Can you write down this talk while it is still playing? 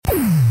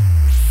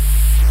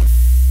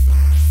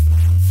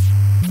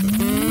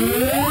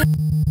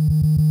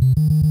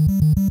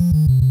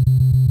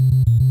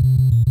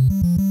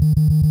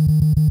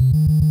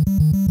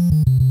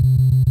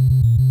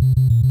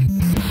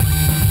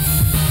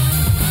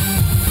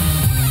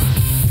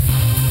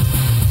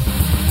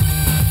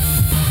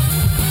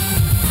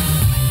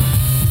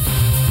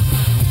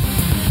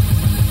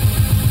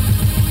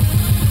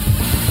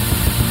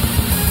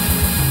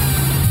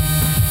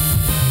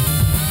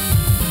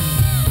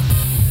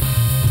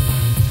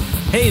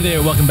Hey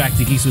there, welcome back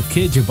to Geeks with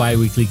Kids, your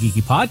bi-weekly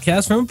geeky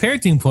podcast from a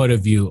parenting point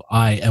of view.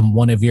 I am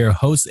one of your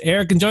hosts,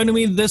 Eric, and joining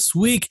me this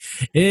week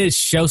is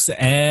Shouse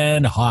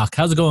and Hawk.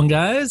 How's it going,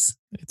 guys?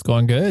 It's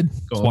going good.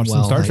 Let's watch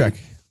some Star Trek.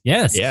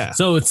 Yes. Yeah.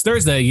 So it's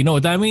Thursday. You know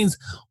what that means?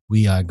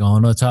 We are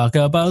going to talk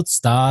about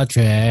Star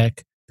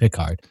Trek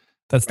Picard.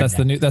 That's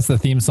the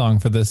theme song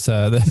for this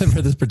for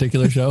this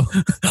particular show.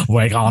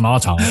 We're gonna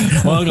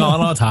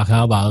talk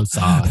about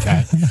Star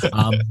Trek.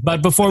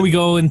 But before we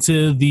go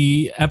into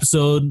the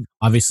episode,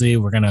 obviously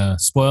we're gonna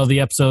spoil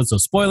the episode. So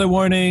spoiler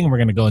warning. We're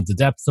gonna go into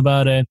depth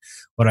about it,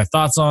 what our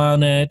thoughts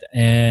on it,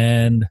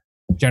 and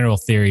general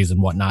theories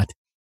and whatnot.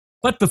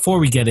 But before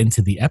we get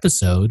into the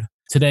episode,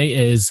 today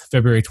is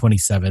February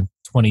 27th,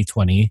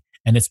 2020.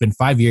 And it's been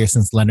 5 years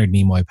since Leonard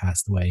Nimoy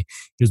passed away.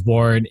 He was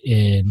born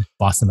in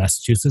Boston,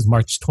 Massachusetts,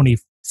 March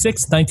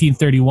 26,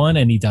 1931,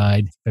 and he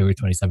died February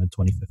 27,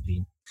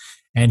 2015.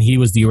 And he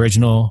was the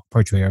original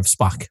portrayer of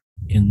Spock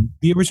in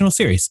the original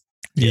series.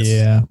 Yes.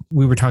 Yeah.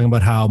 We were talking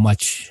about how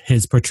much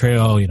his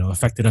portrayal,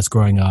 affected us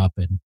growing up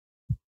and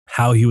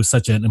how he was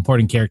such an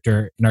important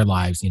character in our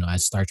lives,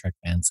 as Star Trek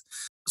fans.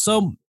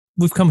 So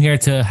we've come here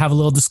to have a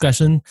little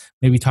discussion,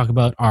 maybe talk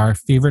about our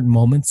favorite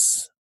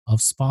moments of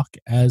Spock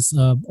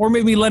or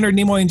maybe Leonard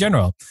Nimoy in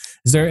general.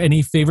 Is there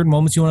any favorite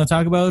moments you want to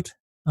talk about?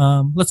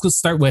 Let's go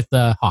start with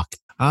Hawk.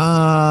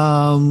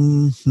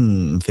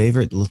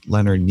 Favorite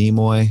Leonard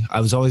Nimoy.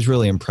 I was always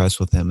really impressed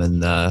with him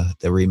in the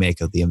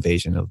remake of The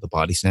Invasion of the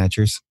Body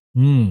Snatchers.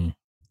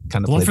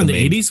 Kind of the one from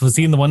the 80s? Was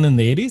he in the one in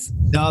the 80s?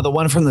 No, the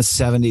one from the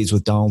 70s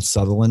with Donald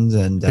Sutherland.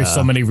 And there's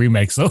so many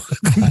remakes, so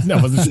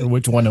I wasn't sure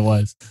which one it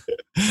was.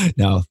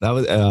 No, that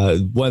was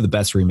one of the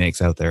best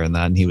remakes out there,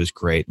 and he was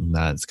great, and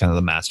that's kind of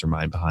the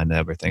mastermind behind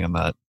everything. I'm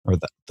not, or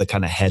the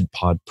kind of head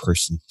pod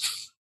person.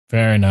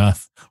 Fair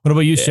enough. What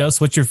about you,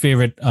 Shouse? What's your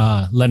favorite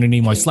Leonard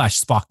Nimoy /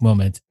 Spock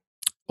moment?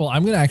 Well,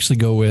 I'm going to actually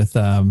go with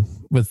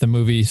the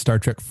movie Star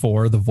Trek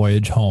IV, The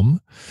Voyage Home,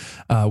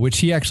 which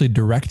he actually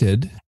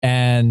directed.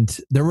 And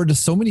there were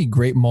just so many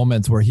great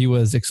moments where he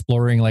was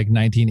exploring like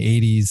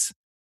 1980s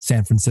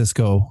San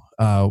Francisco,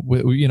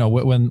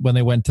 when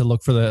they went to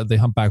look for the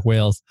humpback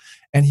whales.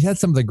 And he had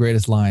some of the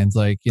greatest lines,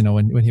 like,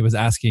 when he was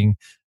asking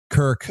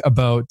Kirk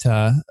about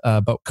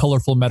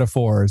colorful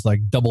metaphors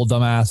like double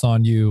dumbass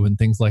on you and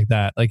things like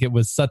that. Like it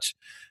was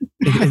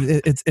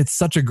it's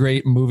such a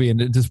great movie,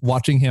 and just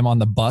watching him on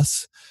the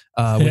bus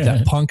with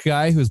that punk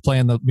guy who's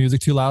playing the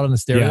music too loud on the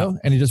stereo,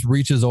 and he just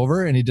reaches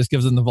over and he just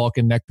gives him the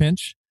Vulcan neck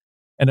pinch,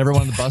 and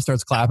everyone on the bus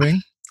starts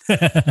clapping.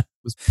 It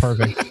was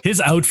perfect. His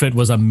outfit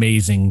was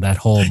amazing that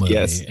whole movie.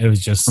 Yes. It was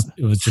just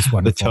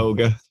wonderful. The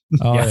toga.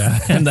 Oh yeah.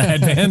 And the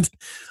headband.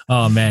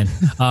 Oh man.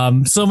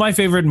 So my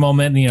favorite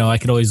moment, I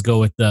could always go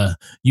with the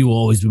 "You Will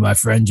Always Be My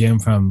Friend" Jim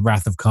from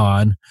Wrath of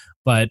Khan.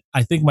 But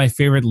I think my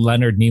favorite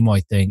Leonard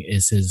Nimoy thing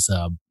is his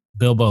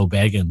Bilbo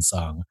Baggins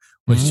song,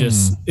 which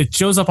it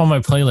shows up on my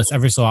playlist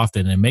every so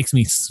often, and it makes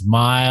me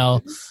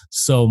smile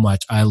so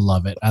much. I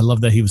love it. I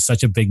love that he was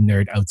such a big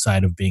nerd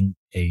outside of being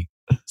a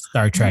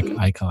Star Trek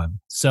icon.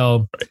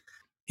 So,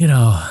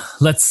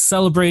 let's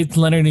celebrate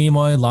Leonard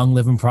Nimoy. Long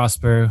live and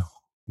prosper.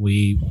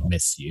 We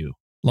miss you.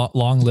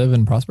 Long live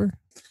and prosper?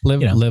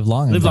 Live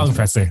long and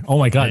prosper. Oh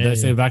my God, did I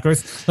say it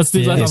backwards? Let's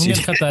do that. I'm going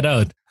to cut that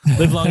out.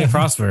 Live long and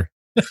prosper.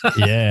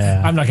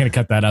 Yeah. I'm not going to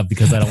cut that out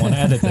because I don't want to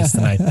edit this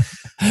tonight.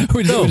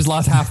 we just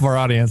lost half of our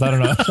audience. I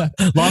don't know.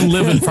 Long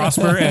live and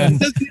prosper and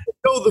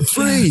the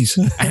freeze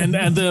and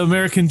the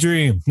American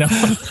dream. No.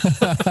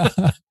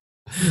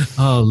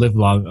 Oh, live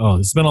long. Oh,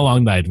 it's been a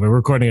long night. We're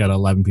recording at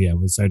 11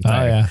 p.m. It's started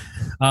tired.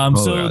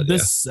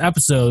 This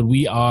episode,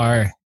 we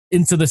are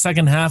into the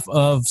second half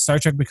of Star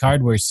Trek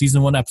Picard, where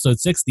season 1, episode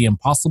 6, The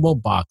Impossible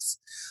Box.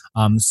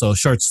 So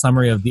short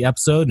summary of the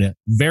episode,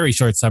 very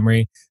short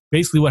summary.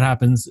 Basically what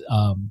happens,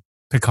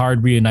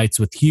 Picard reunites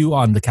with Hugh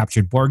on the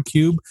captured Borg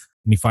cube,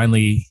 and he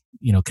finally,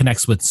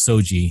 connects with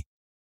Soji.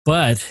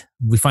 But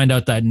we find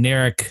out that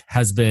Narek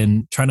has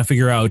been trying to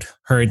figure out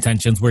her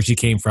intentions, where she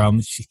came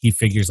from. He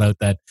figures out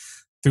that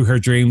through her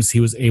dreams, he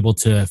was able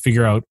to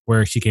figure out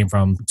where she came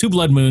from. 2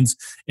 blood moons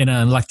in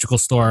an electrical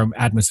storm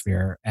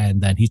atmosphere.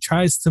 And then he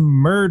tries to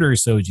murder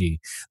Soji.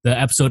 The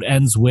episode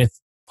ends with,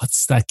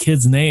 what's that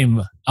kid's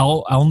name?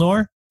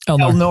 Elnor?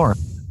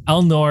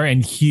 Elnor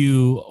and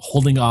Hugh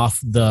holding off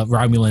the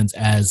Romulans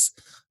as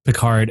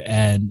Picard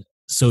and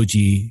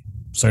Soji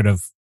sort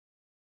of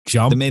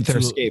jump. They made their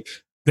escape.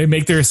 They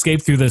make their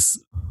escape through this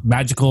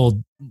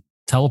magical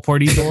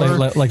teleporty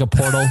door. like a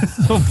portal.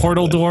 A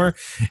portal door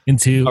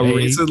into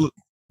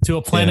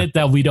a planet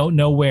that we don't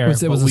know where.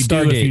 It was a we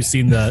Stargate. do if you've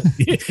seen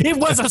it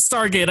was a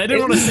Stargate. I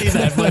didn't want to say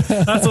that, but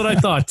that's what I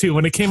thought too.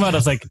 When it came out, I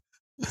was like,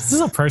 this is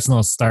a personal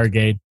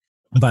Stargate.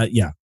 But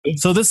yeah.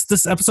 So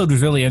this episode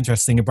was really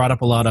interesting. It brought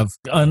up a lot of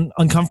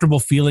uncomfortable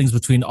feelings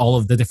between all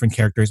of the different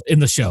characters in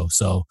the show.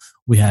 So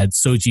we had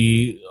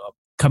Soji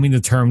coming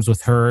to terms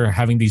with her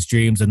having these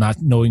dreams and not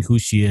knowing who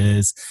she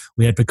is.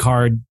 We had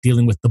Picard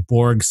dealing with the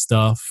Borg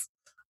stuff,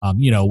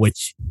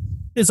 which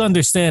is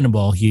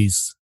understandable. He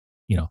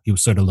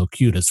was sort of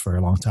Locutus for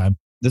a long time.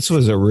 This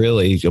was a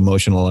really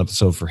emotional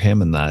episode for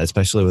him in that,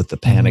 especially with the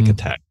panic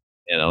attack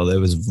There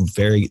was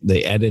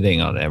the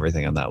editing on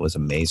everything on that was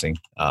amazing.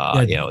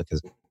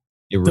 Because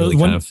it really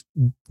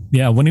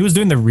when he was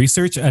doing the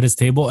research at his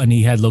table and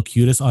he had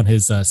Locutus on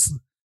his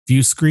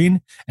view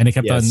screen and it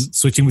kept on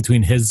switching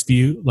between his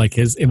view, like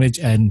his image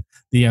and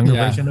the younger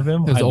version of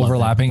him. It was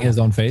overlapping his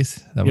own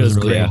face. That was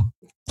really cool.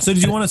 So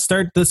did you want to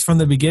start this from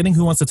the beginning?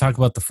 Who wants to talk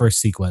about the first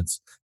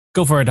sequence?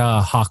 Go for it,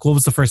 Hawk. What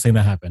was the first thing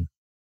that happened?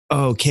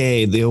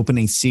 Okay, the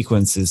opening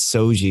sequence is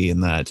Soji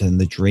in that,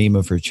 and the dream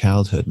of her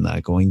childhood and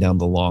that, going down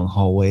the long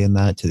hallway in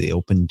that, to the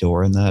open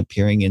door in that,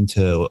 peering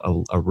into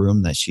a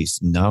room that she's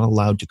not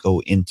allowed to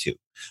go into,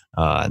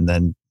 and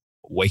then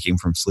waking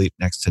from sleep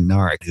next to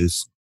Narek,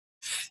 who's,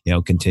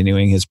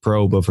 continuing his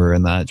probe of her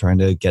and that, trying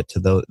to get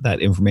to that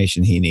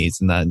information he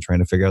needs and that, and trying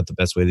to figure out the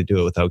best way to do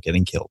it without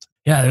getting killed.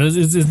 Yeah,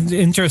 it's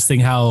interesting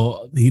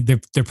how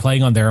they're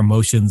playing on their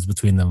emotions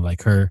between them,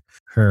 like her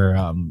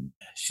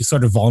she's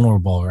sort of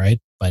vulnerable, right?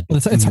 But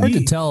it's hard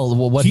to tell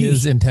what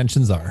his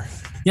intentions are.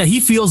 Yeah, he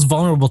feels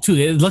vulnerable too.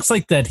 It looks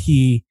like that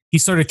he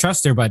sort of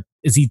trusts her, but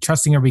is he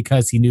trusting her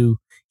because he knew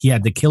he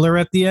had to kill her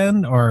at the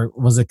end, or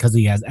was it because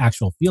he has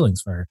actual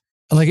feelings for her?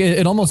 Like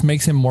it almost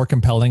makes him more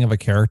compelling of a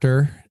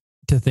character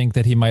to think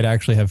that he might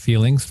actually have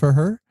feelings for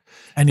her.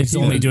 And he's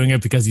only doing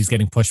it because he's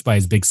getting pushed by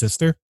his big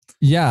sister.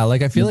 Yeah,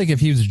 like I feel like if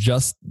he was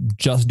just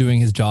doing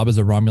his job as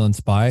a Romulan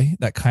spy,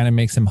 that kind of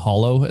makes him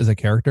hollow as a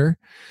character.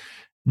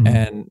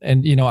 Mm-hmm.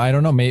 And I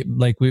don't know, maybe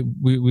like we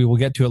will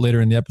get to it later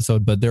in the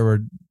episode, but there were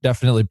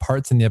definitely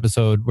parts in the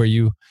episode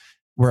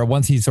where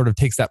once he sort of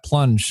takes that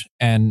plunge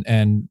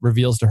and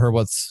reveals to her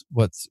what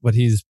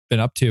he's been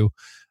up to,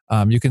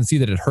 you can see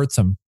that it hurts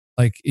him.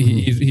 Like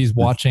he's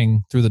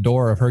watching through the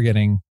door of her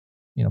getting,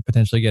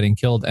 potentially getting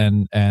killed,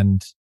 and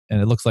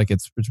it looks like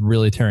it's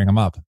really tearing him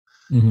up.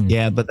 Mm-hmm.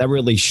 Yeah, but that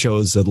really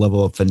shows the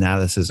level of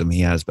fanaticism he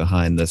has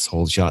behind this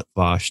whole Zhat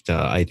Vash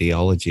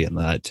ideology, and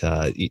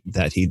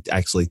that he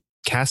actually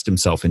cast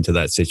himself into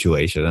that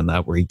situation, and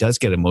that where he does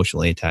get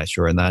emotionally attached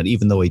to her, and that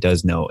even though he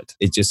does know it,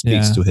 it just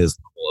speaks to his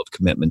level of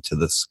commitment to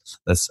this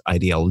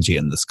ideology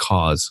and this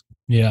cause.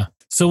 Yeah.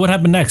 So what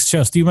happened next,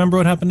 Chess? Do you remember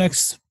what happened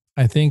next?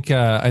 I think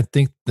that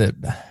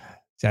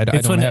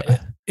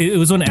it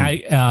was when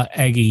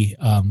Aggie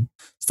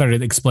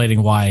started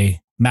explaining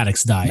why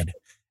Maddox died,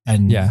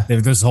 and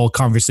there's this whole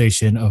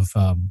conversation of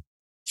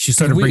she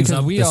sort of brings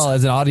up. We all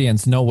as an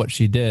audience know what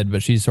she did,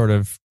 but she's sort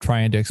of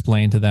trying to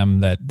explain to them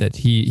that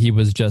he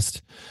was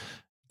just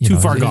too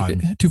far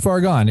gone.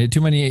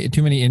 Too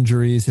many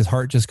injuries. His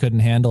heart just couldn't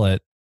handle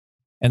it,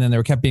 and then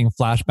there kept being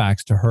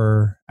flashbacks to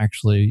her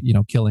actually,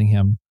 killing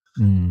him.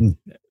 And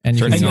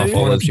you can see how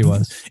full up she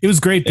was. It was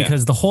great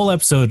because the whole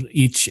episode,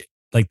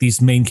 like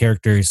these main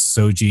characters,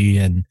 Soji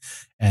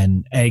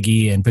and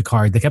Aggie and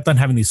Picard, they kept on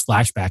having these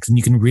flashbacks, and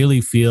you can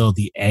really feel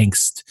the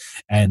angst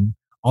and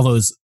all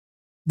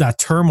that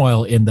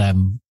turmoil in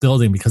them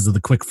building because of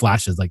the quick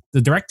flashes. Like the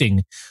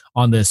directing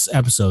on this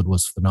episode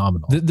was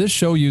phenomenal. This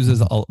show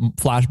uses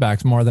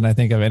flashbacks more than I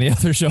think of any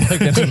other show I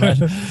can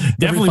imagine.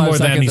 Definitely more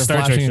than any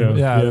Star Trek show.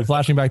 Yeah,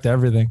 flashing back to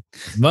everything.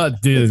 But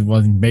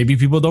maybe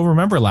people don't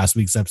remember last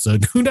week's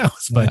episode. Who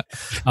knows? But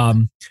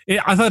I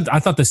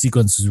thought the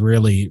sequence was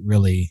really,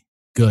 really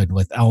good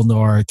with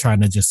Elnor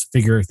trying to just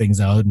figure things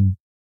out, and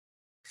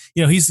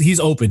he's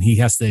open. He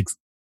has to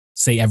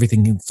say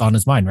everything that's on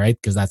his mind, right?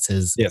 Because that's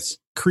his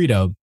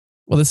credo.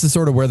 Well, this is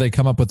sort of where they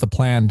come up with the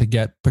plan to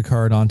get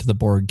Picard onto the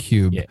Borg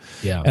cube.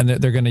 Yeah. And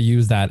they're going to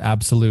use that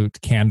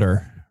absolute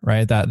candor,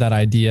 right? That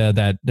idea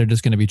that they're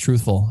just going to be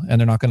truthful and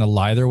they're not going to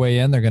lie their way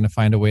in. They're going to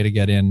find a way to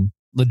get in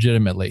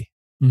legitimately.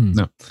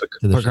 No,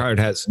 Picard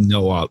has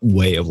no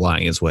way of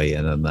lying his way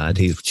in on that.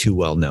 He's too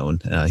well known.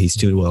 He's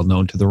too well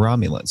known to the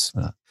Romulans.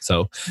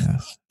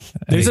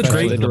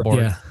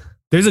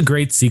 There's a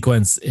great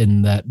sequence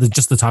in that,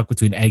 just the talk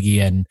between Aggie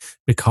and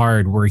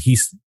Picard, where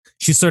she's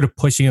sort of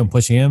pushing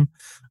him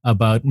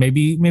about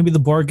maybe the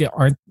Borg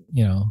aren't,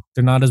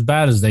 they're not as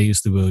bad as they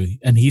used to be,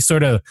 and he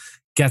sort of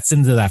gets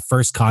into that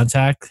first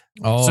contact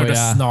sort of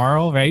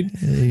snarl, right?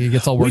 He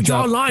gets all worked up. We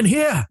draw a line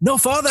here, no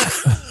further.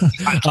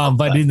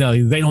 But they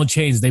don't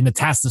change; they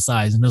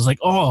metastasize, and it's like,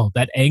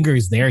 that anger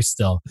is there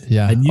still.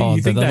 Yeah, and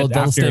you think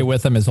they'll stay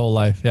with him his whole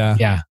life.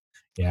 Yeah.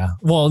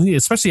 Well,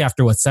 especially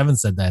after what Seven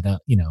said, that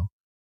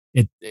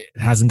it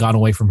hasn't gone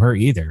away from her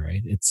either,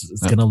 right? It's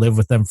going to live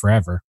with them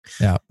forever.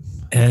 Yeah.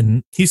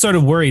 And he's sort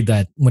of worried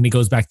that when he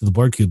goes back to the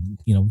Borg cube,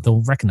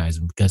 they'll recognize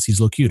him because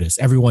he's Locutus.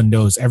 Everyone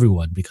knows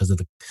everyone because of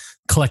the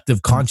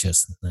collective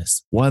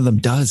consciousness. One of them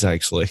does,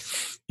 actually.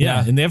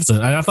 Yeah, in the episode.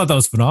 And I thought that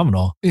was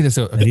phenomenal.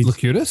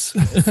 Locutus?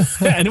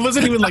 And it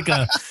wasn't even like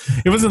a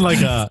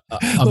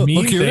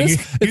meme thing.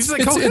 He's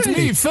like, it's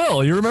me,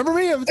 Phil. You remember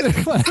me?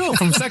 Phil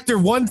from Sector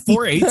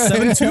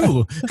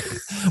 14872.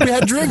 We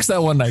had drinks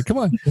that one night. Come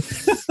on.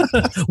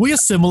 We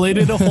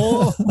assimilated a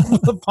whole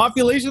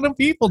population of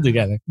people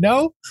together.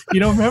 No? You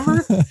don't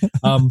remember?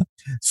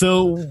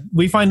 So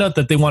we find out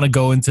that they want to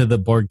go into the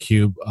Borg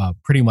cube,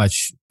 pretty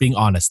much being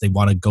honest. They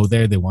want to go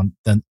there. They want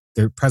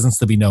their presence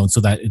to be known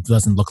so that it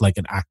doesn't look like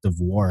an act of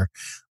war.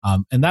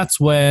 And that's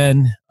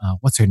when,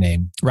 what's her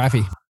name?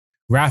 Raffi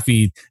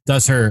Raffi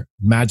does her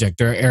magic,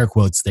 there are air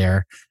quotes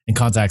there, and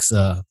contacts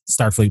a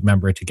Starfleet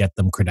member to get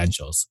them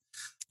credentials.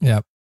 Yeah.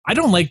 I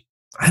don't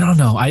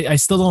know. I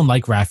still don't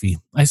like Raffi.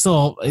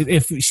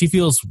 If she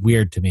feels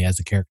weird to me as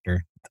a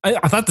character.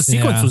 I thought the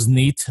sequence was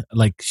neat.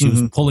 Like she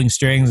was pulling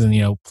strings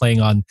and, playing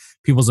on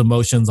people's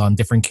emotions on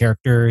different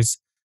characters.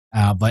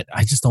 But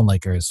I just don't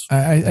like hers.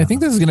 I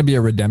think this is going to be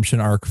a redemption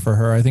arc for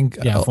her. I think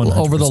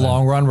over the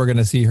long run, we're going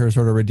to see her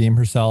sort of redeem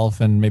herself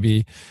and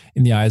maybe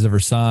in the eyes of her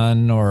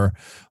son or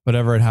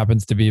whatever it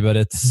happens to be. But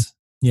it's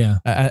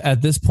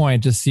at this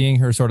point, just seeing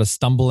her sort of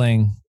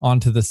stumbling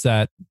onto the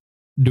set,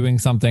 doing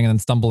something and then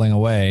stumbling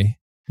away.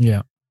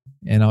 Yeah.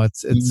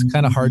 It's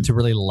kind of hard to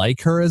really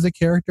like her as a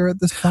character at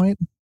this point.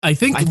 I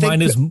think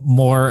mine is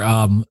more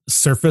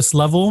surface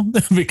level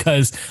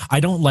because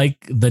I don't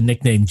like the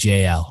nickname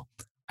JL.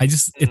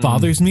 It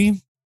bothers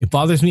me. It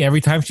bothers me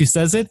every time she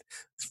says it.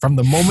 From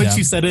the moment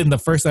she said it in the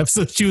first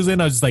episode she was in,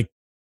 I was just like,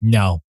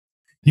 no.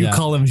 You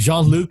call him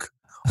Jean-Luc,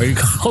 or you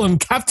call him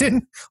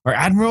Captain, or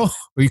Admiral,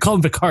 or you call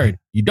him Picard.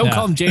 You don't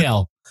call him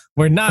JL.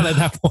 We're not at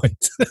that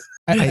point.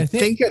 I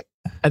think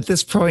at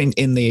this point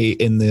in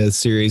the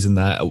series and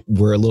that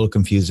we're a little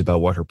confused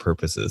about what her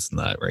purpose is in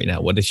that right now.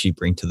 What does she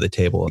bring to the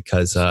table?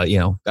 Because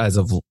as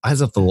of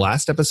the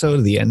last episode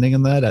of the ending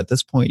and that, at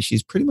this point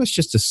she's pretty much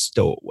just a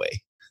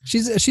stowaway.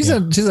 She's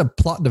a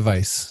plot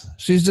device.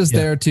 She's just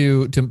there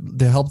to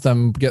help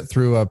them get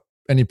through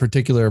any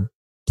particular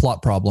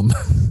plot problem.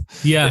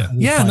 No,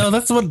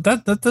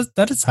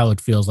 that is how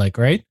it feels like,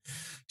 right?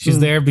 She's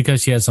there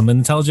because she has some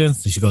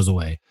intelligence and she goes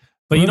away.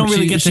 But you don't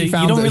really get to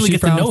know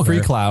her.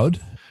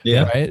 Freecloud.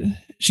 Yeah. Right.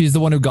 She's the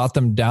one who got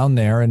them down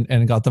there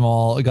and got them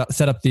all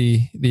set up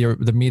the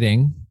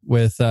meeting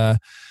with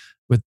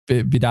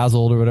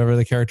Bedazzled or whatever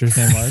the character's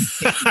name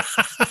was.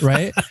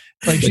 Right.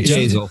 Like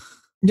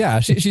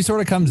she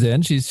sort of comes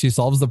in, she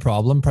solves the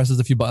problem, presses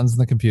a few buttons on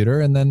the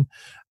computer, and then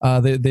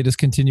they just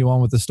continue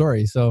on with the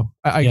story. So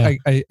I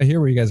hear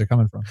where you guys are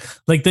coming from.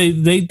 Like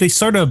they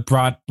sort of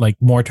brought like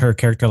more to her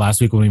character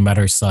last week when we met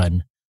her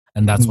son,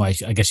 and that's why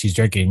I guess she's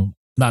drinking.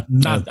 Not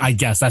I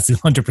guess that's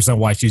 100%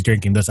 why she's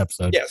drinking this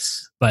episode.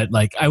 Yes. But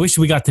like I wish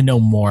we got to know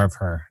more of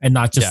her and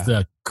not just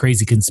the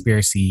crazy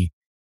conspiracy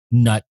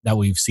nut that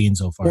we've seen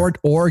so far.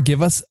 Or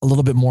give us a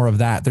little bit more of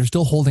that. They're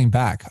still holding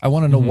back. I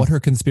want to know what her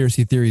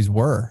conspiracy theories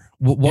were.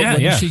 What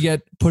did she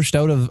get pushed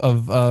out of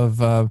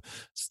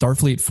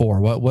Starfleet for?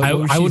 What I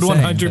would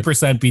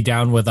 100% be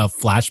down with a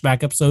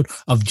flashback episode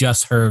of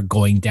just her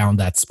going down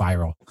that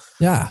spiral.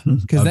 Yeah,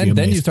 because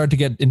then you start to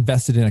get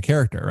invested in a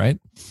character, right?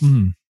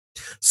 Mm-hmm.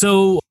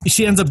 So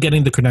she ends up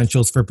getting the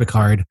credentials for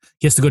Picard.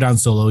 He has to go down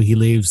solo. He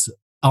leaves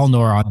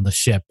Elnor on the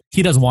ship.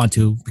 He doesn't want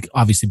to,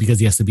 obviously, because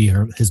he has to be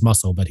his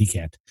muscle, but he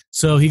can't.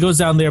 So he goes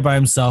down there by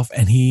himself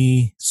and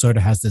he sort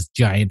of has this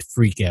giant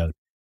freak out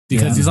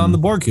because he's on the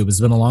Borg cube.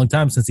 It's been a long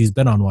time since he's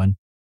been on one.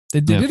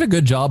 They did a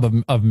good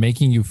job of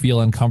making you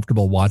feel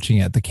uncomfortable watching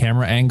it. The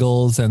camera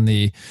angles and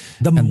the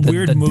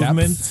weird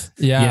movement.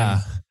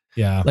 Yeah.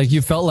 Like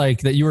you felt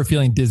like that you were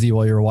feeling dizzy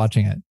while you were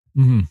watching it.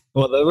 Mm-hmm.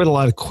 Well, there were a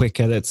lot of quick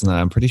edits, and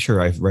I'm pretty sure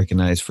I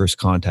recognized First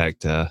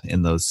Contact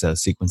in those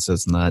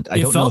sequences. And that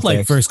it felt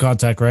like First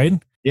Contact, right?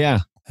 Yeah.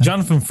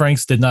 Jonathan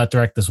Frakes did not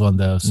direct this one,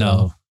 though.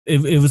 So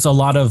it was a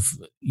lot of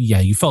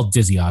you felt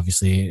dizzy,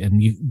 obviously,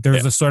 and there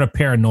was a sort of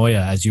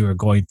paranoia as you were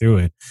going through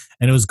it,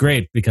 and it was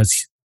great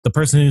because the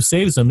person who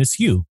saves him is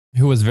Hugh,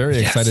 who was very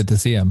excited to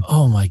see him.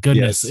 Oh my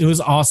goodness, it was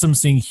awesome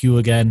seeing Hugh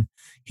again.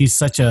 He's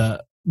such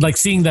a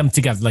seeing them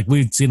together, like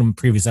we've seen him in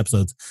previous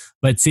episodes,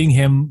 but seeing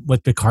him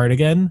with Picard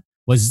again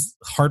was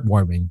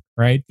heartwarming,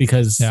 right?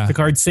 Because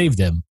Picard saved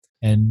him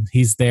and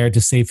he's there to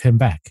save him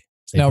back.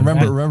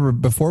 Remember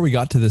before we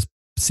got to this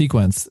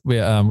sequence, we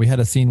had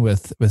a scene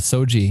with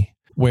Soji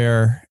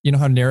where, you know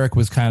how Narek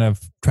was kind of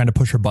trying to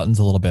push her buttons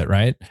a little bit,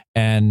 right?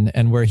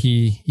 And where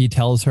he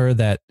tells her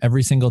that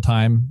every single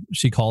time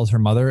she calls her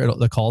mother,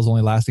 the calls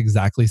only last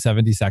exactly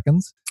 70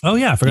 seconds. Oh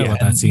yeah, I forgot about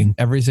that scene.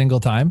 Every single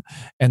time.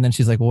 And then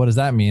she's like, well, what does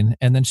that mean?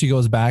 And then she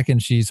goes back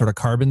and she sort of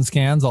carbon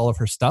scans all of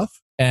her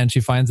stuff. And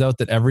she finds out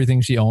that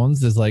everything she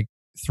owns is like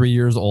 3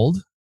 years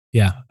old.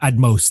 Yeah, at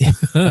most.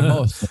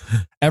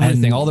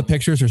 Everything, all the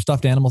pictures, her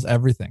stuffed animals,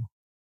 everything.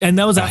 And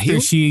that was after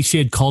she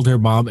had called her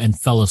mom and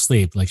fell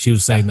asleep. Like she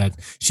was saying that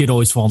she had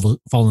always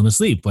fallen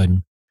asleep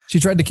when she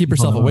tried to keep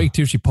herself awake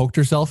too. She poked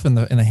herself in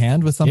the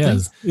hand with something.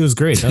 Yeah, it was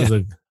great.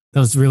 That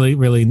was really,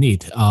 really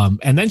neat.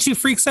 And then she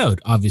freaks out,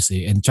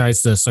 obviously, and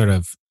tries to sort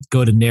of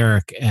go to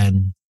Narek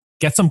and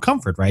get some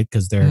comfort, right?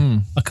 Because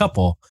they're a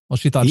couple. Well,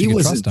 she thought she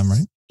could trust him,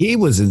 right? He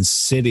was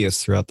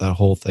insidious throughout that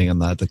whole thing,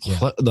 and that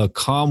the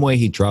calm way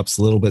he drops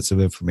little bits of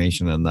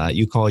information, and that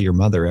you call your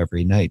mother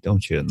every night,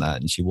 don't you? And that,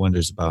 and she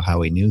wonders about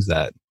how he knew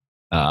that.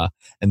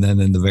 And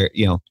then in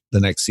the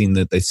next scene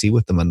that they see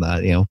with them, and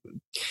that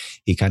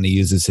he kind of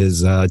uses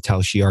his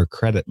Tal Shiar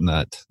credit, and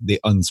that the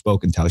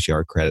unspoken Tal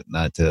Shiar credit, and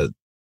that to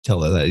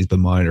tell her that he's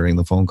been monitoring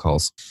the phone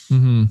calls.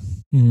 Mm-hmm.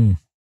 Mm-hmm.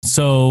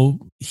 So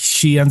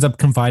she ends up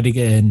confiding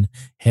in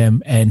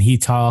him, and he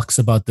talks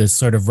about this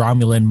sort of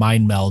Romulan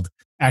mind meld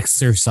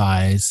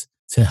exercise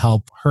to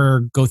help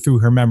her go through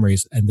her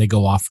memories, and they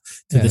go off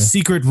to the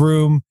secret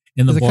room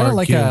in the Borg.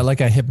 Kind of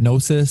like a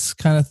hypnosis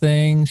kind of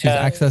thing. She's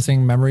accessing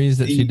memories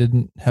that she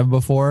didn't have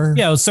before.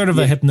 Yeah, it was sort of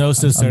a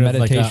hypnosis, sort of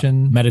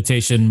meditation, like a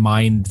meditation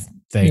mind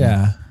thing.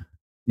 Yeah,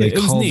 they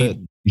called it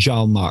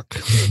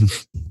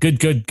Jalmak.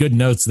 Good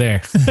notes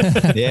there.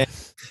 Yeah,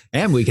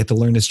 and we get to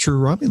learn his true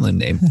Romulan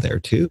name there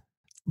too.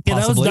 Yeah,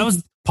 that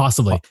was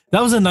possibly.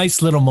 That was a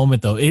nice little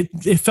moment, though.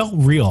 It felt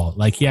real.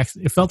 Like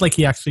it felt like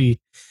he actually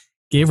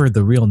gave her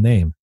the real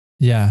name.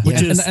 Yeah,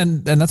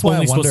 and that's why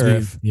I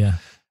wonder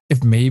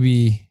if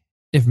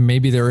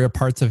maybe there are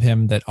parts of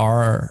him that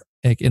are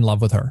in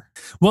love with her.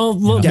 Well,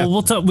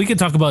 we can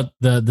talk about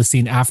the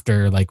scene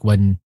after, like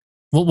when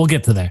we'll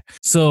get to there.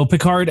 So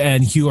Picard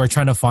and Hugh are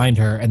trying to find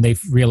her, and they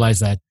realize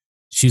that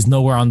she's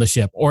nowhere on the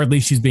ship, or at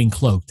least she's being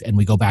cloaked. And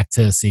we go back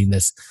to seeing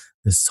this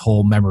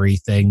whole memory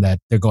thing that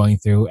they're going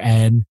through,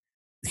 and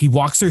he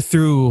walks her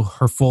through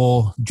her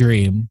full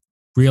dream,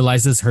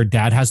 realizes her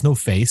dad has no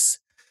face.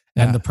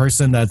 And the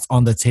person that's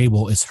on the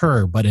table is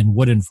her, but in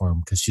wooden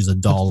form because she's a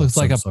doll. Looks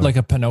like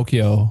a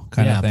Pinocchio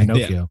kind of thing.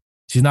 Pinocchio. Yeah.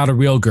 She's not a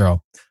real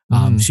girl.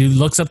 She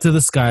looks up to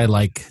the sky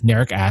like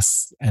Narek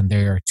asks, and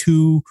there are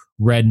 2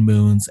 red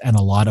moons and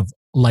a lot of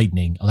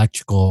lightning,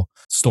 electrical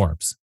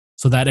storms.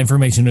 So that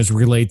information is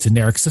relayed to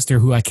Narek's sister,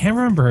 who I can't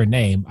remember her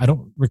name. I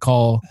don't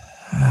recall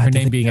her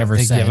name being ever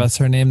said. They give us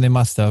her name. They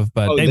must have,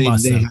 but they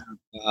must have.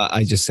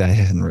 I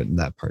hadn't written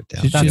that part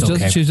down.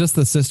 She's just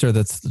the sister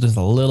that's just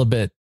a little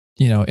bit,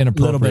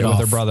 inappropriate with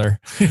her brother.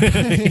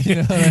 You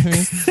know what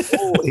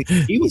I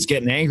mean? He was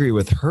getting angry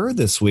with her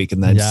this week,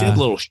 and then see a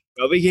little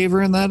shove he gave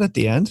her in that at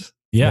the end.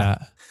 Yeah.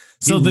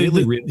 So he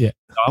really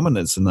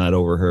dominance in that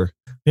over her.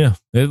 Yeah,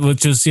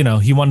 which is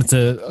he wanted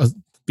to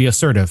be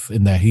assertive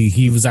in that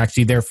he was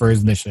actually there for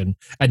his mission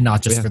and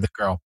not just for the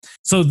girl.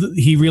 So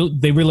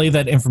they relay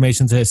that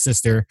information to his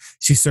sister.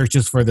 She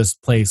searches for this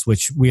place,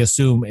 which we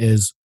assume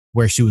is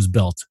where she was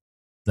built,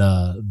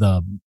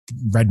 the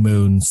Red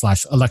Moon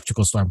 /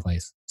 electrical storm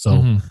place.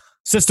 So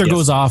sister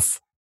goes off,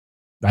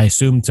 I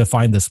assume, to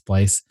find this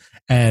place,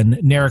 and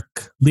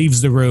Narek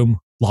leaves the room,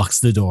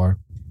 locks the door,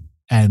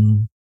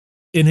 and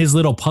in his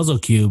little puzzle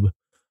cube,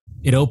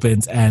 it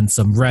opens and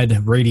some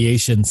red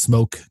radiation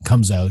smoke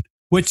comes out,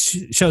 which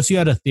shows you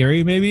had a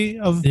theory maybe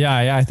of.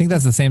 Yeah. I think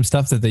that's the same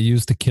stuff that they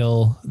used to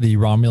kill the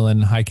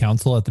Romulan High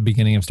Council at the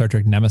beginning of Star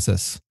Trek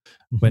Nemesis,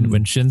 when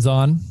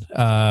Shinzon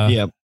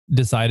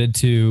decided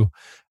to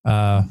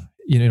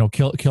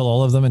kill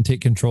all of them and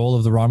take control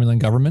of the Romulan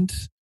government.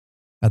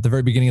 At the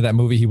very beginning of that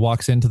movie, he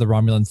walks into the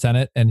Romulan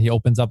Senate and he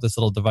opens up this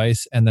little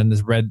device, and then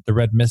the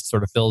red mist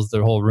sort of fills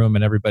the whole room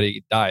and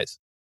everybody dies.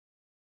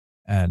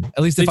 And at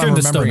least if I'm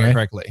remembering it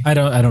correctly. I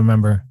don't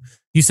remember.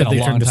 You said they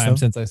turned to stone. A long time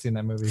since I've seen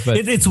that movie. But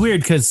it's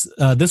weird because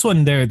this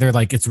one they're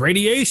like, it's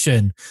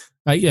radiation.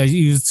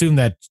 You assume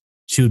that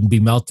she wouldn't be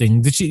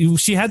melting.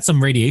 She had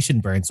some radiation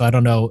burn, so I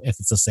don't know if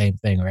it's the same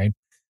thing, right?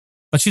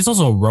 But she's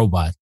also a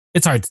robot.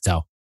 It's hard to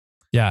tell.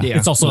 Yeah.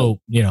 It's also,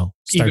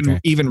 Star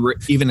Trek.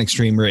 Even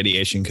extreme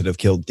radiation could have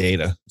killed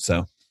Data.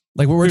 So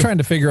like what we're trying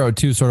to figure out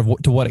too, sort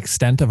of to what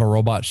extent of a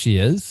robot she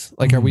is.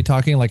 Like, are we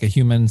talking like a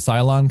human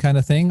Cylon kind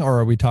of thing? Or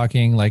are we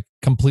talking like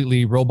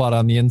completely robot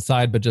on the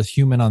inside, but just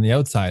human on the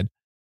outside?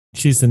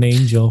 She's an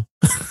angel.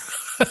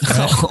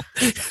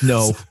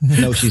 No,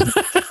 she's not.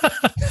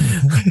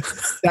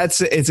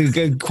 It's a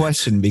good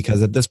question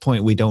because at this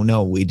point we don't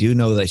know. We do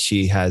know that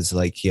she has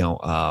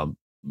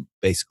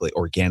basically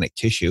organic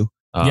tissue.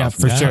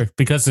 For sure.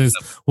 Because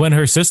when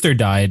her sister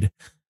died,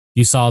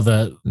 you saw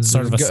the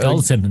sort of a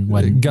skeleton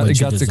when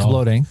guts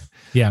exploding.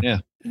 Yeah.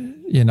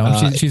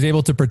 She's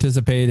able to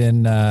participate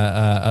in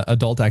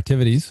adult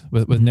activities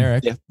with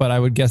Narek, but I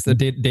would guess that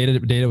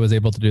Data was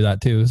able to do that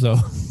too. So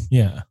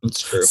yeah,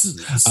 that's true.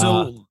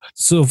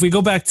 So if we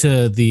go back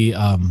to the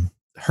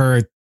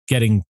her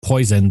getting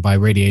poisoned by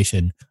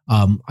radiation,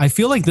 I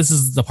feel like this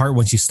is the part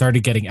when she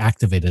started getting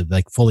activated,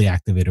 like fully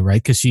activated,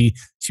 right? Because she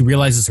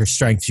realizes her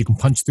strength. She can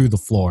punch through the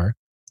floor.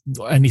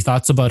 Any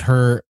thoughts about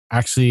her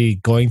actually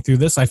going through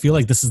this? I feel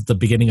like this is the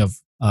beginning of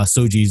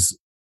Soji's,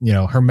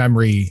 her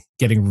memory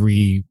getting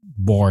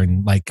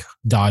reborn, like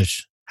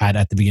Daj had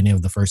at the beginning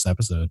of the first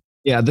episode.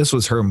 Yeah, this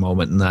was her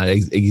moment in that,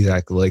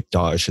 exactly like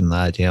Daj in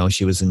that.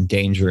 She was in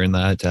danger in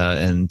that,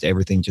 and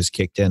everything just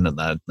kicked in and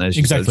that. As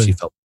she said, she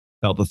felt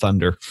the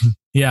thunder.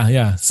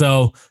 Yeah.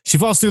 So she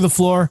falls through the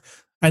floor,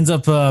 ends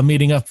up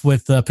meeting up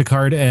with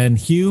Picard and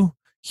Hugh.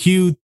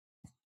 Hugh,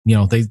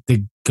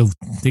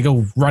 they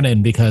go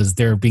running because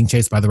they're being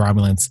chased by the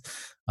Romulans,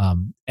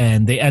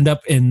 and they end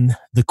up in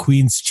the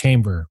Queen's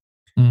chamber,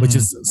 which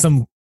is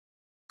some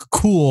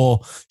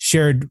cool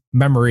shared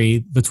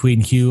memory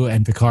between Hugh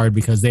and Picard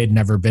because they had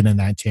never been in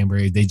that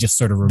chamber. They just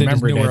sort of remembered they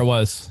just knew where it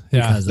was.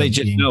 Yeah, they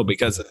just know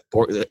because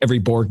every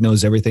Borg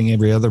knows everything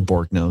every other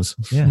Borg knows.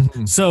 Yeah.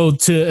 So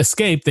to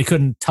escape, they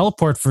couldn't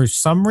teleport for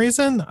some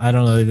reason. I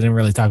don't know. They didn't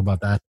really talk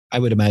about that. I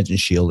would imagine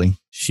shielding.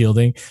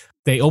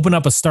 They open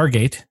up a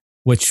Stargate,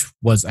 which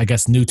was, I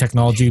guess, new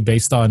technology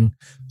based on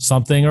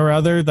something or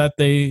other that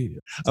they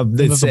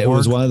say it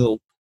was one of the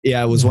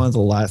Yeah, it was one of the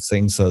last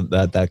things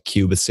that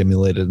cube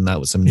assimilated, and that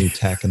was some new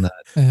tech and that.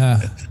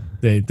 Yeah.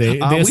 They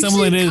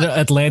assimilated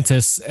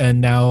Atlantis, and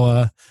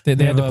now they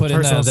had to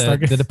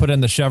put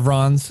in the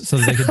chevrons so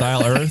that they could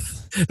dial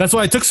Earth. That's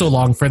why it took so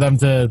long for them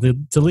to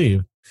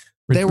leave.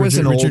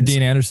 Richard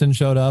Dean Anderson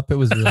showed up. It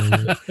was really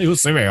weird. It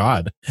was very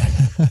odd.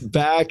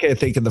 Back, I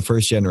think, in the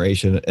first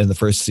generation, in the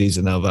first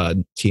season of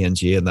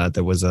TNG, and that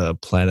there was a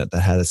planet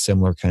that had a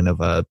similar kind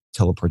of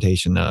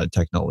teleportation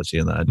technology.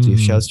 And that. Do you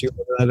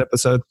remember that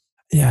episode?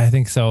 Yeah, I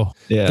think so.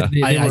 Yeah,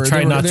 I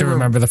try not to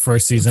remember the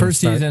first season. First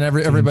season,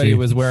 everybody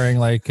was wearing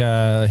like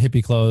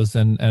hippie clothes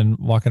and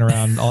walking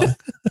around.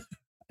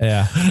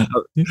 Yeah,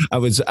 I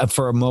was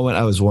for a moment.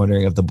 I was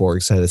wondering if the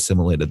Borgs had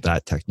assimilated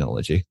that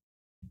technology.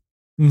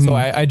 Mm-hmm. So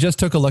I just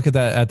took a look at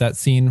that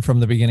scene from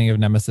the beginning of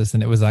Nemesis,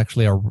 and it was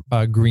actually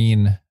a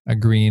green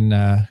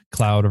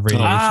cloud of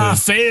radiation.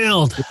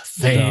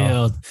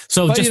 Failed.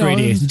 So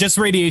just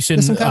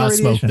radiation,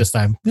 smoke this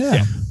time.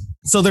 Yeah.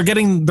 So they're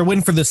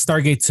waiting for the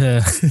Stargate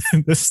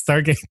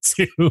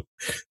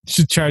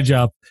to charge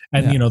up,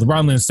 and the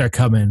Romulans start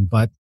coming.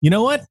 But you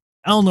know what?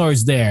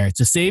 Elnor's there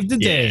to save the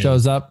day.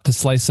 Shows up to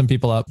slice some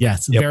people up.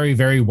 Yes, very,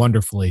 very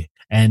wonderfully.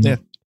 And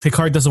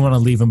Picard doesn't want to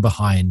leave him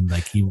behind.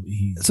 Like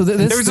he. So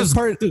this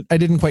part I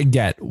didn't quite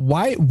get.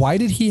 Why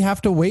did he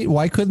have to wait?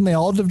 Why couldn't they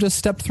all have just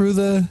stepped through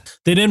the?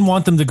 They didn't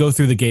want them to go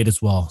through the gate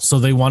as well, so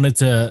they wanted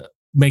to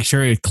make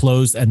sure it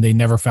closed, and they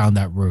never found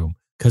that room.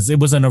 Because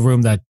it wasn't a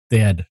room that they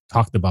had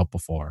talked about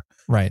before.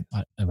 Right.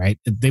 Right.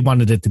 They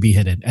wanted it to be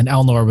hidden. And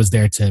Elnor was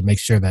there to make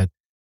sure that,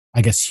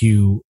 I guess,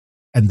 Hugh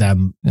and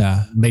them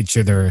made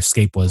sure their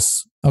escape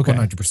was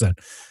 100%.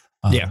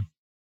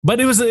 But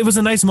it was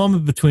a nice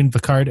moment between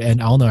Picard and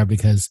Elnor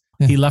because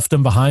he left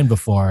them behind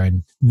before.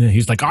 And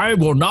he's like, I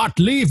will not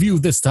leave you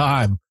this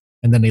time.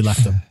 And then he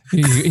left him.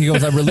 He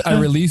goes, I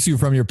release you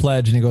from your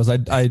pledge. And he goes,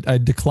 I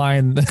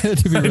decline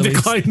to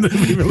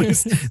be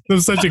released. It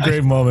was such a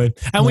great moment.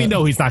 And we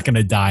know he's not going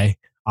to die,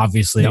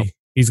 obviously. Nope.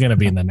 He's going to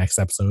be in the next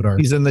episode. Or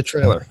he's in the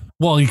trailer.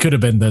 Well, he could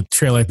have been the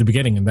trailer at the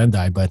beginning and then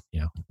die, but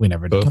we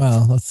never know.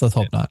 Well, let's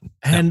hope not.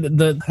 And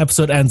the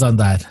episode ends on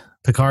that.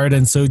 Picard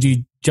and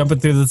Soji jumping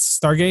through the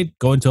Stargate,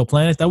 going to a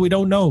planet that we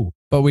don't know.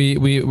 But we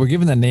were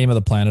given the name of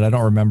the planet. I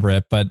don't remember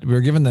it, but we were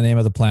given the name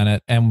of the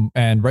planet. And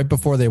right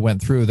before they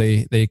went through,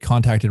 they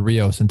contacted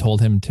Rios and told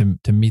him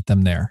to meet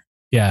them there.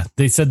 Yeah,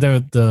 they said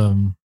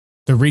the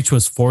reach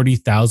was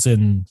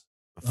 40,000.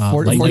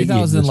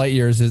 40,000 light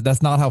years.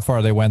 That's not how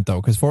far they went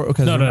though, because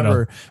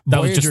remember,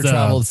 Voyager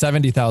traveled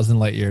 70,000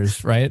 light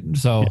years, right?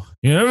 So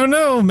you never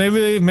know.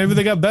 Maybe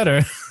they got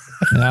better.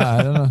 Yeah,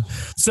 I don't know.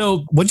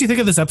 So, what do you think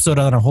of this episode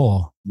on a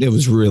whole? It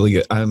was really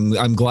good.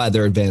 I'm glad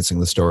they're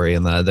advancing the story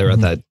and that they're at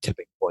that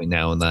tipping point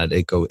now, and that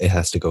it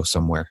has to go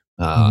somewhere.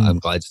 I'm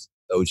glad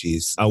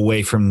Soji's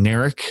away from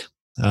Narek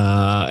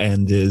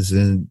and is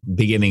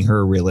beginning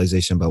her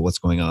realization about what's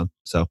going on.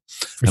 So,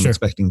 I'm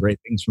expecting great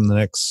things from the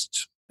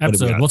next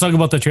episode. We'll talk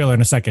about the trailer in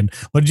a second.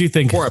 What did you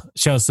think,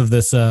 Shells, of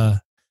this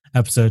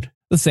episode?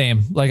 The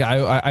same. Like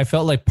I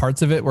felt like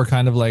parts of it were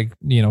kind of like,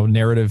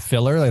 narrative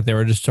filler. Like they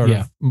were just sort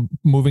of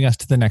moving us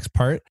to the next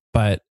part.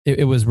 But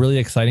it was really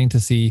exciting to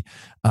see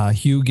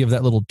Hugh give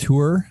that little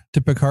tour to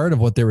Picard of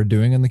what they were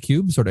doing in the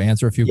cube, sort of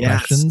answer a few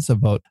questions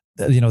about,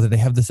 that they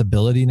have this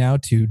ability now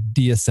to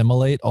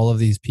de-assimilate all of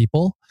these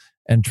people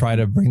and try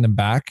to bring them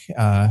back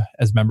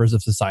as members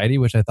of society,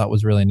 which I thought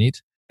was really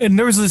neat. And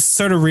there was this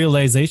sort of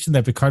realization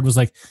that Picard was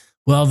like,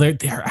 well, they're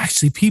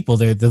actually people.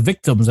 They're the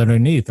victims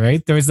underneath,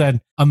 right? There was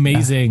that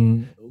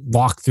amazing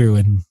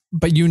walkthrough,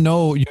 but you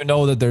know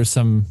that there's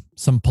some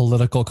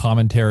political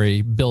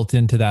commentary built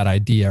into that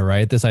idea,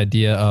 right? This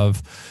idea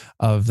of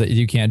that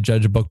you can't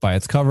judge a book by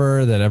its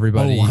cover, that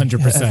everybody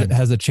 100%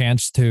 has a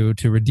chance to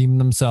redeem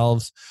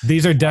themselves.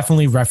 These are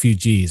definitely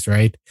refugees,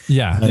 right?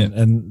 Yeah,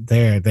 and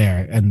they're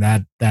there, and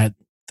that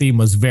theme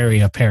was very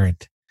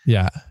apparent.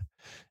 Yeah,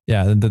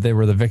 that they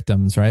were the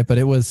victims, right? But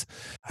it was,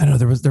 I don't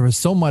know, there was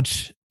so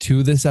much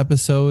to this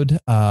episode.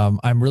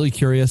 I'm really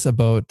curious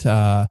about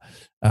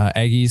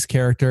Aggie's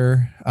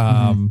character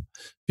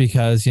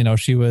because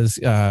she was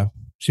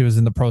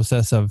in the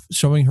process of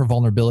showing her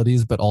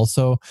vulnerabilities, but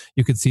also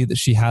you could see that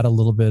she had a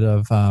little bit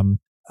of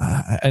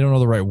I don't know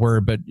the right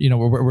word, but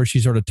where she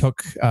sort of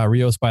took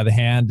Rios by the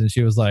hand and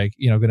she was like,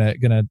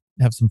 gonna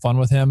have some fun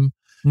with him.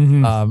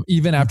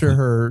 Even after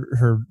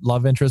her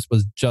love interest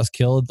was just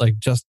killed, like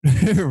just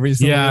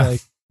recently. Yeah,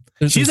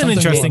 like, she's an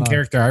interesting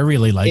character. I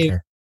really like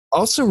her.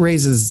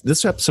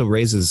 This episode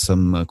raises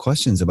some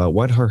questions about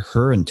what are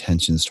her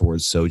intentions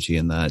towards Soji,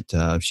 and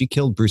that she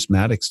killed Bruce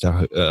Maddox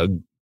to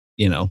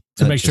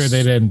make sure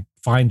they didn't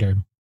find her.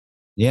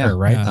 Yeah,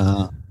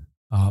 right.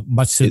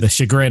 Much to the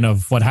chagrin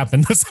of what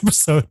happened this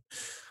episode.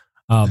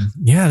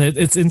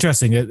 It's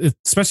interesting,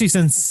 especially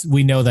since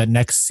we know that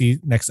next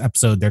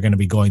episode they're going to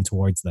be going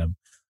towards them.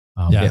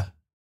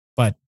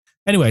 But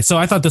anyway, so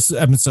I thought this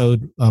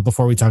episode,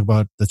 before we talk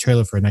about the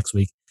trailer for next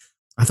week,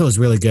 I thought it was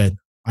really good.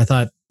 I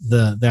thought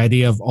the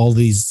idea of all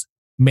these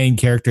main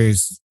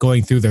characters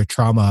going through their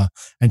trauma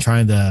and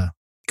trying to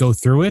go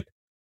through it,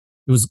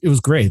 it was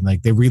great.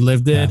 Like they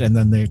relived it and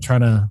then they're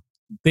trying to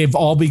they've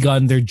all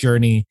begun their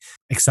journey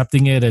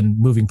accepting it and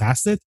moving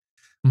past it.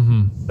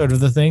 Sort of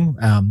the thing.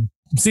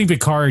 Seeing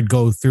Picard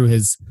go through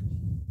his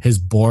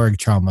Borg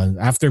trauma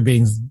after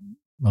being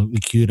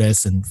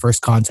Locutus and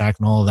First Contact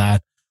and all of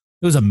that,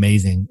 it was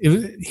amazing.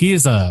 He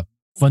is a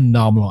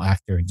phenomenal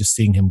actor, and just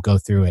seeing him go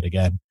through it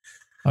again.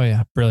 Oh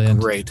yeah, brilliant.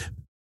 Great.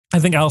 I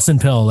think Alison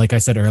Pill, like I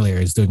said earlier,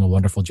 is doing a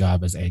wonderful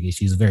job as Aggie.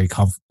 She's a very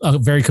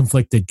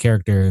conflicted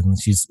character, and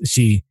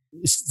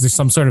there's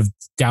some sort of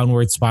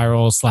downward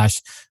spiral /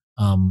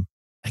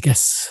 I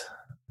guess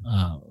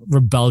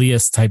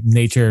rebellious type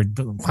nature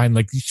behind,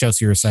 like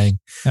Chelsea, you were saying.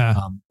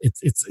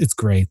 It's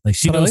great. Like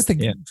I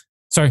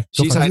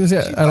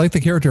like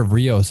the character of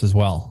Rios as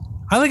well.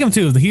 I like him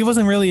too. He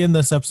wasn't really in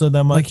this episode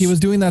that much. Like he was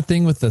doing that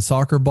thing with the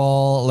soccer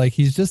ball. Like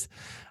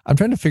I'm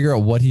trying to figure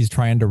out what he's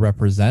trying to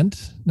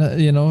represent,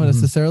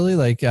 necessarily.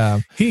 Like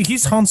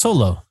he's Han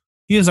Solo.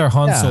 He is our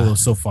Han Solo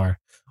so far.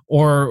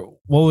 Or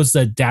what was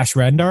the Dash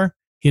Rendar?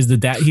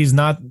 He's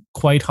not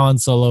quite Han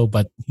Solo,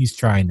 but he's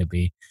trying to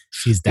be.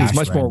 He's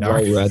much Rendar. more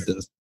well-read than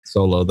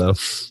Solo, though.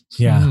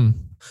 Yeah.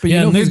 But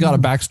he's got a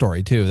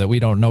backstory too that we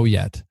don't know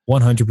yet.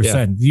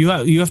 100%.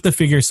 You have to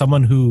figure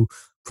someone who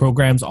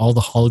programs all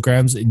the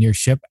holograms in your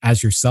ship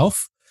as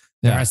yourself.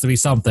 There has to be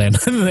something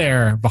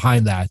there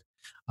behind that.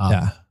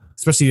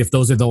 Especially if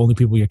those are the only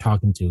people you're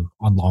talking to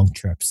on long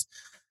trips.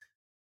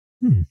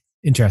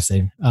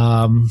 Interesting.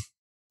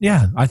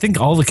 I think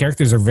all the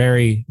characters are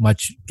very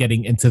much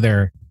getting into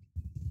their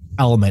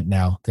element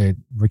now.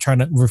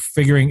 We're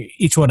figuring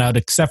each one out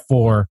except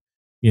for,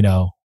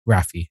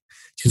 Raffi.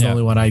 She's the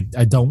only one I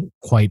don't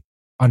quite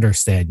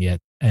understand yet.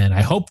 And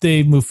I hope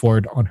they move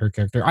forward on her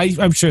character.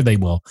 I'm sure they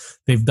will.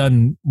 They've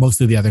done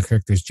most of the other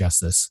characters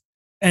justice.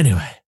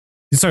 Anyway.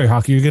 Sorry,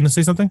 Hockey, you're going to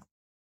say something?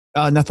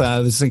 Nothing. I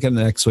was thinking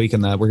next week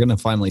and that we're going to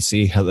finally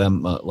see how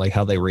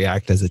they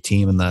react as a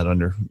team and that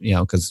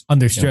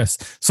under stress.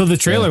 So the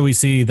trailer, we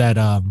see that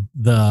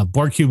the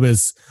Borg cube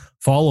is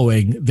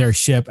following their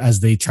ship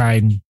as they try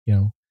and,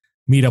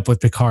 meet up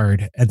with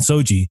Picard and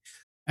Soji.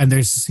 And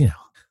there's,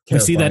 we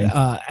see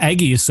that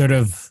Aggie is sort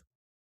of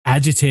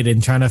agitated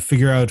and trying to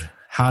figure out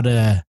how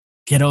to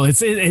get out.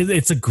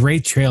 It's a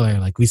great trailer.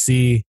 Like we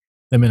see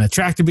them in a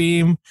tractor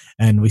beam,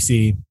 and we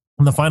see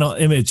the final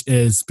image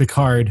is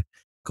Picard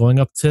going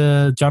up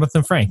to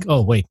Jonathan Frank.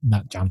 Oh, wait,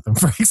 not Jonathan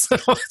Frank.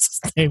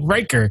 What's his name?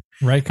 Riker.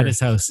 At his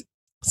house.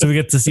 So we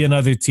get to see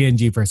another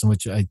TNG person,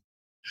 which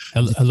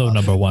Hello,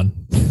 number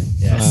one.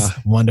 Yes,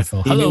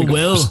 wonderful. Hello,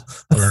 Will. Is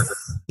that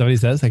what he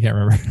says? I can't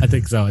remember. I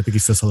think so. I think he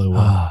says hello,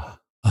 Will.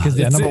 Because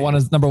number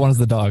one is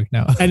the dog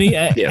now.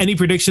 Any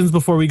predictions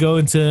before we go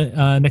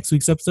into next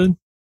week's episode?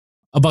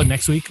 About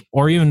next week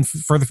or even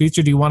for the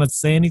future? Do you want to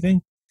say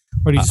anything?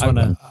 Or do you just want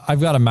to?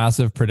 I've got a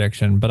massive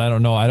prediction, but I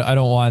don't know. I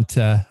don't want.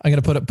 I'm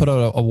going to put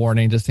out a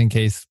warning just in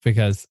case,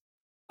 because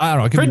I don't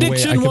know. It could be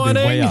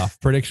way off.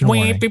 Prediction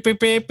warning. Beep, beep,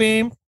 beep,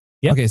 beep.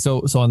 Yep. Okay,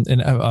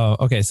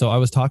 so I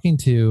was talking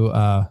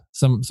to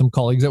some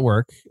colleagues at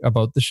work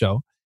about the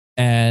show,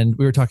 and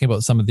we were talking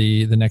about some of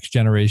the next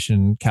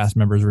generation cast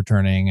members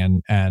returning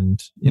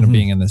and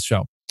being in this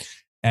show,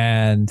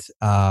 and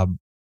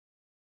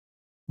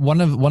one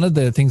of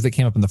the things that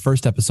came up in the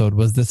first episode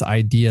was this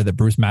idea that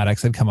Bruce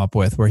Maddox had come up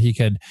with, where he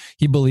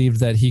believed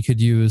that he could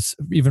use,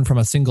 even from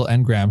a single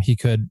engram, he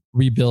could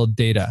rebuild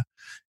data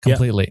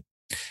completely.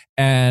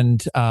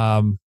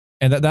 Yep.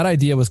 And that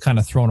idea was kind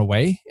of thrown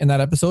away in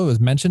that episode. It was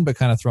mentioned, but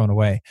kind of thrown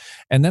away.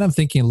 And then I'm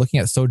looking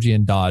at Soji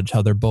and Dodge,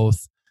 how they're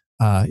both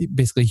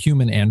basically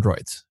human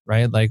androids,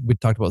 right? Like we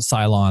talked about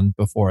Cylon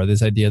before,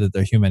 this idea that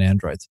they're human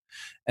androids.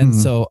 And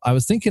so I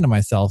was thinking to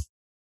myself,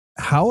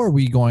 how are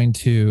we going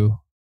to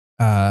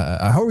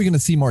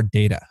see more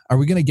data? Are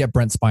we going to get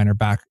Brent Spiner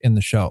back in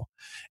the show?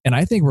 And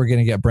I think we're going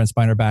to get Brent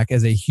Spiner back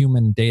as a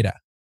human Data.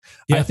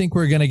 Yeah. I think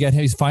we're going to get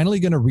him. He's finally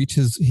going to reach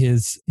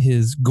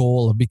his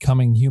goal of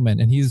becoming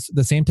human. And he's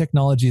the same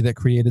technology that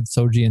created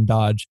Soji and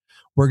Dodge.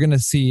 We're going to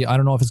see, I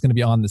don't know if it's going to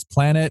be on this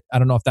planet. I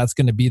don't know if that's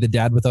going to be the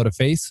dad without a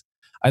face.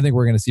 I think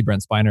we're going to see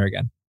Brent Spiner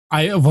again.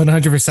 I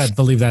 100%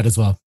 believe that as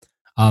well.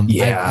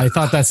 I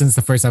thought that since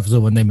the first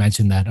episode when they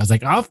mentioned that. I was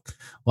like, oh,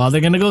 well,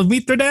 they're going to go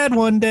meet their dad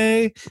one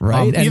day.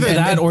 Right. Either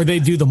that or they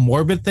do the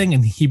morbid thing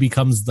and he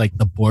becomes like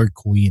the Borg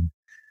queen.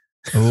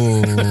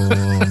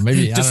 Oh,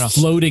 maybe just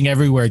floating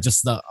everywhere,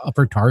 just the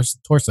upper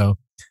torso.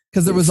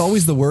 Because there was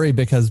always the worry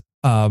because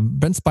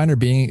Brent Spiner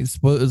being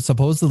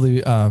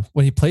supposedly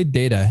when he played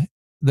Data,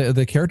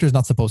 the character is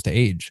not supposed to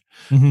age,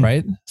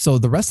 right? So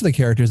the rest of the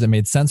characters, it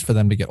made sense for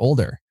them to get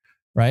older,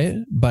 right?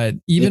 But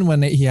even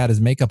when he had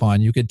his makeup on,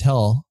 you could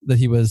tell that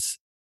he was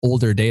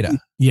older Data.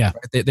 Yeah,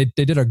 right? They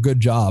did a good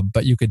job,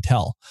 but you could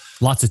tell.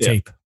 Lots of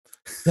tape.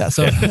 Yeah,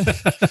 so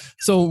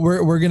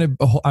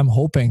I'm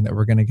hoping that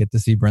we're gonna get to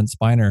see Brent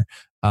Spiner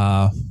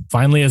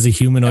finally as a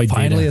humanoid.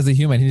 Finally as a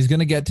human, he's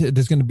gonna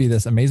there's gonna be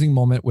this amazing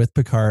moment with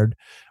Picard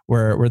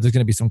where there's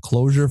gonna be some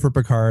closure for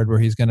Picard where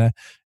he's gonna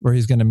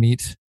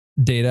meet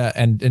Data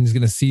and he's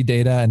gonna see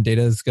Data and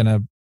Data is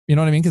gonna, you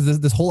know what I mean? Because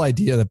this whole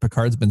idea that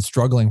Picard's been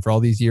struggling for all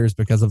these years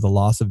because of the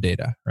loss of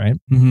Data, right?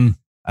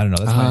 I don't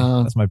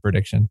know. That's my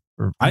prediction.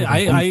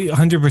 I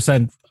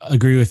 100%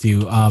 agree with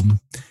you.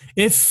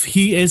 If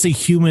he is a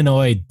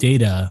humanoid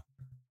Data,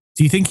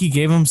 do you think he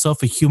gave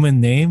himself a human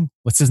name?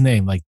 What's his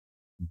name? Like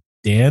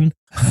Dan?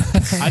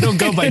 I don't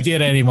go by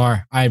Data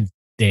anymore. I'm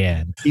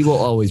Dan. He will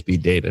always be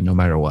Data, no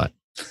matter what.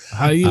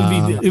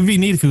 It'd be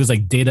neat if he was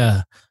like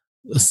Data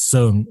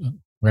Song,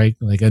 right?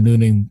 Like a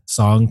Nooning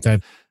song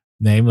type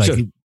name. Like,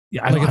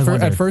 sure.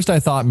 At first, I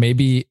thought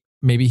maybe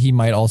he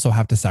might also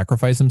have to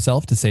sacrifice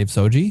himself to save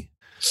Soji.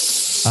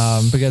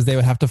 Because they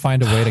would have to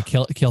find a way to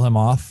kill him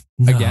off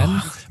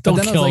again. But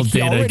don't kill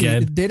Data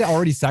again. Data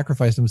already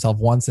sacrificed himself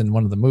once in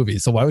one of the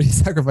movies, so why would he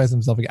sacrifice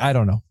himself again? I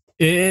don't know.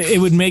 It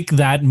would make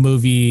that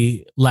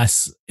movie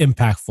less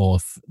impactful,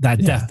 if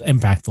that death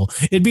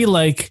impactful. It'd be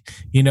like,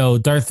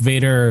 Darth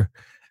Vader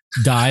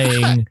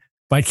dying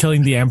by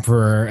killing the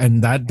Emperor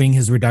and that being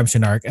his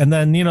redemption arc, and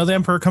then the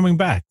Emperor coming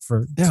back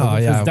for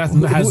death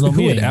has no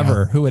meaning.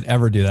 Who would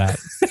ever do that?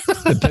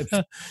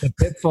 The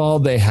pitfall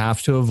they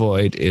have to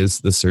avoid is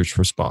the search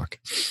for Spock.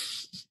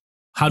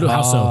 How so?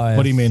 Yes.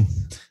 What do you mean?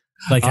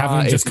 Like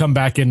having him just come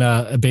back in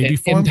a baby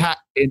form?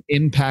 An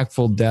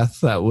impactful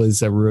death that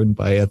was ruined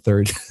by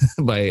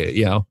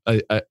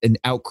an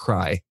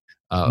outcry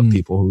of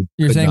people who.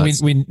 You're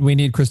saying we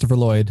need Christopher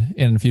Lloyd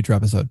in a future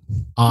episode?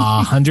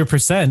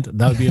 100%.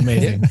 That would be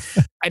amazing.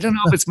 I don't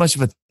know if it's much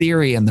of a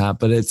theory in that,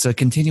 but it's a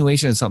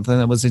continuation of something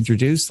that was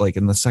introduced like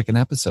in the second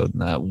episode.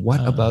 And that,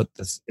 what about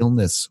this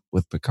illness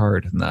with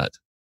Picard and that?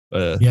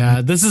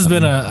 This has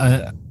been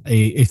a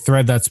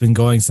thread that's been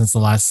going since the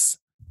last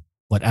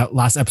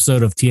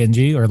episode of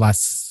TNG or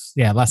last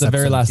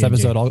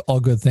episode. All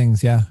good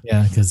things. Yeah.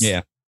 Because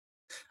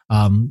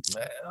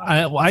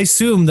I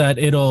assume that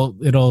it'll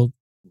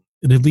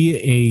be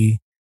a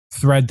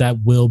thread that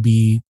will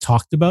be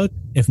talked about,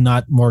 if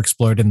not more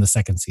explored in the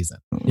second season.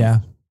 Yeah.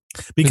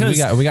 Because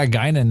we got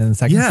Guinan in the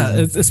second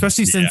season.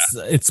 Especially since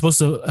it's supposed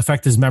to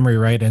affect his memory,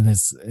 right? And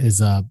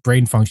his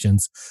brain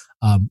functions.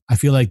 I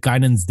feel like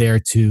Guinan's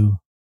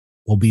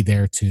will be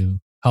there to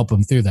help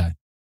him through that.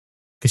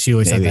 Because she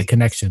always had that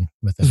connection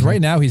with him. Because right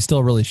now he's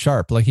still really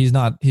sharp. Like he's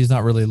not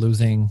really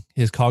losing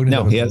his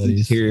cognitive abilities. He hasn't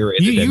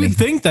deteriorated. You would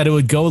think that it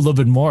would go a little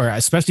bit more,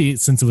 especially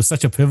since it was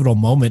such a pivotal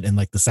moment in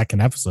like the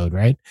second episode,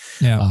 right?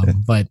 Yeah.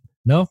 But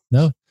no.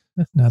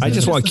 I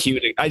just want Q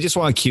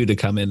to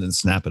come in and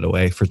snap it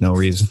away for no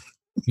reason.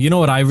 You know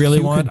what I really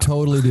want? Could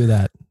totally do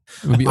that.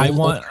 It would be I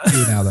want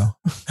Q now though.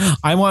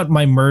 I want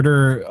my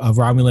murder of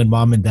Romulan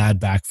mom and dad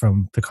back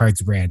from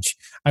Picard's ranch.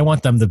 I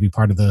want them to be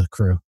part of the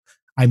crew.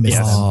 I miss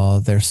them. Oh,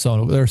 they're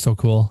so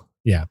cool.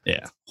 Yeah.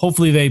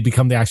 Hopefully they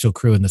become the actual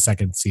crew in the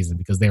second season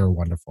because they were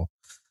wonderful.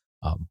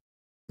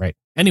 Right.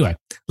 Anyway,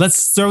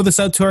 let's throw this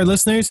out to our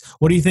listeners.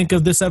 What do you think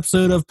of this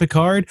episode of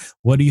Picard?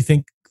 What do you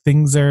think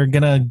things are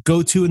going to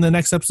go to in the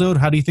next episode?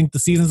 How do you think the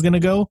season's going to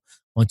go?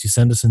 Why don't you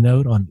send us a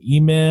note on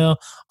email,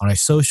 on our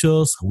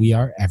socials? We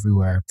are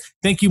everywhere.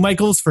 Thank you,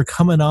 Michaels, for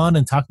coming on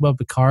and talking about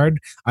Picard.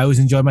 I always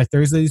enjoy my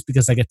Thursdays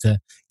because I get to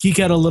geek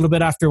out a little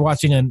bit after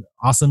watching an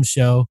awesome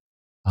show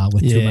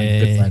with two of my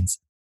good friends.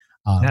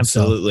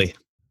 Absolutely.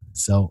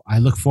 So I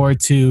look forward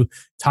to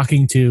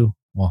talking to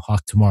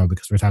Hawk tomorrow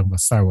because we're talking about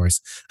Star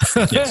Wars.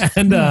 Yes.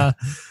 And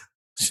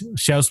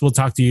Shouse will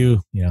talk to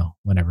you,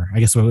 whenever. I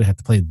guess we have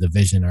to play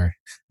Division or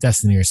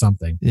Destiny or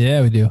something.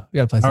 Yeah, we do. We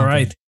got to play something. All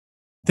right.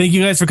 Thank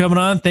you guys for coming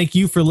on. Thank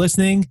you for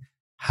listening.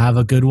 Have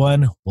a good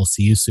one. We'll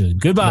see you soon.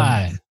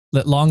 Goodbye.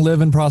 Let long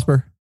live and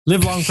prosper.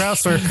 Live long,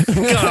 prosper.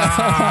 Why?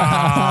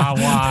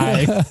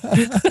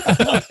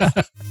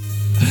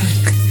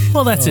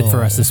 Well, that's it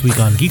for us this week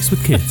on Geeks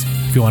with Kids.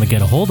 If you want to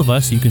get a hold of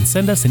us, you can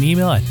send us an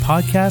email at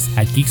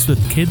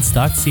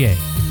podcast@geekswithkids.ca.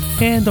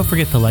 And don't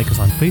forget to like us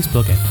on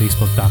Facebook at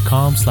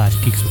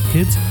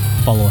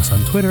facebook.com/geekswithkids. Follow us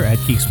on Twitter at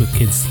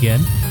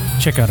geekswithkidscn.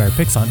 Check out our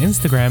pics on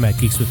Instagram at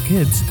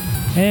geekswithkids.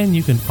 And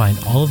you can find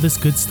all of this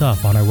good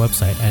stuff on our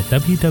website at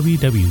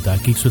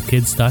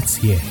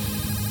www.geekswithkids.ca.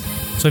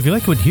 So if you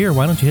like what you hear,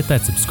 why don't you hit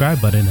that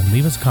subscribe button and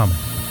leave us a comment.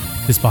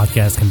 This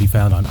podcast can be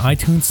found on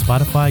iTunes,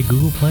 Spotify,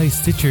 Google Play,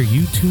 Stitcher,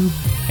 YouTube,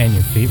 and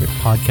your favorite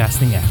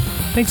podcasting app.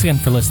 Thanks again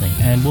for listening,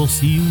 and we'll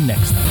see you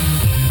next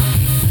time.